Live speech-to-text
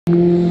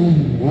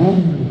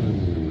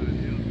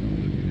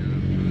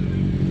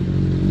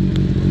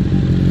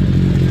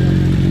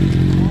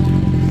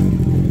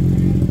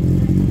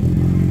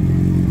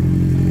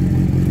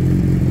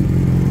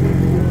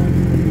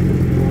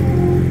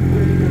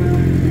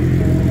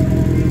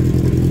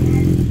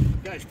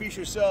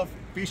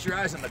Feast your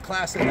eyes on the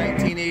class of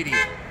 1980.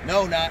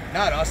 No, not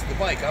us, the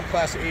bike. I'm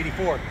class of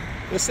 84.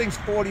 This thing's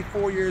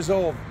 44 years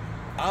old.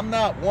 I'm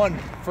not one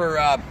for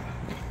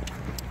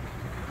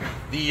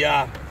the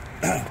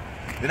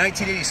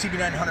 1980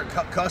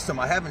 CB900 Custom.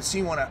 I haven't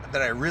seen one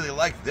that I really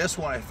liked. This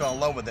one I fell in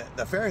love with.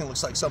 The fairing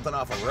looks like something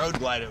off a Road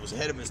Glide. It was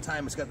ahead of its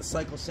time. It's got the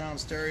cycle sound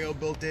stereo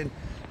built in.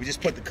 We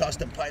just put the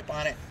custom pipe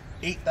on it.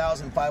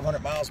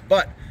 8,500 miles.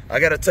 But I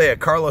got to tell you,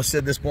 Carlos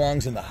said this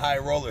belongs in the high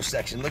roller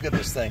section. Look at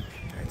this thing.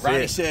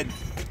 Ronnie said,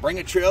 bring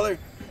a trailer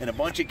and a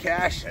bunch of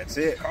cash. That's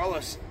it.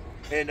 Carlos,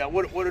 and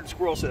what did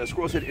Squirrel say?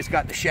 Squirrel said it's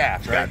got the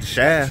shaft, right? Got the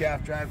shaft. Got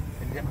the shaft drive.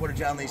 And what did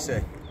John Lee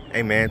say?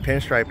 Hey man,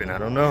 pinstriping, I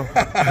don't know.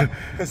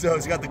 So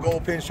it's got the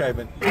gold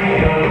pinstriping.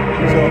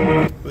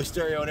 So with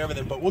stereo and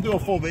everything. But we'll do a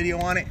full video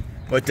on it.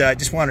 But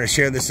just wanted to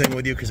share this thing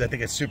with you because I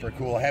think it's super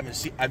cool.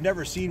 I've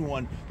never seen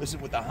one. This is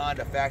with the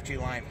Honda factory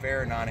line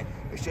fairing on it.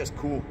 It's just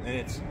cool. And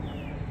it's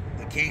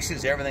the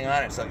cases, everything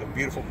on it. It's like a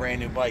beautiful brand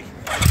new bike.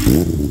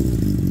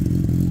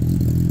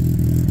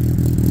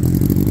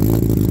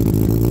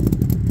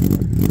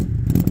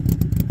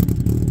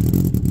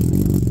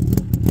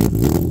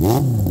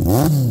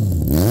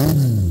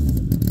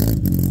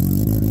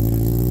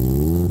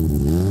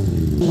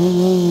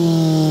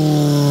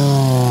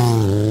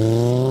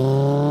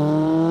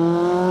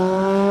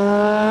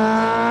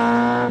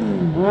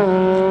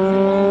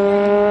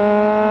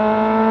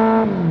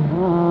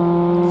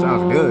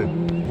 Sounds good.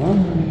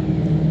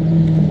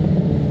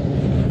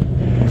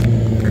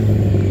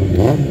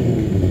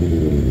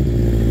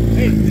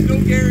 Hey, there's no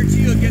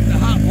guarantee you'll get the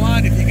hot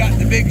wad if you got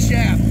the big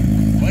shaft,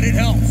 but it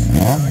helps.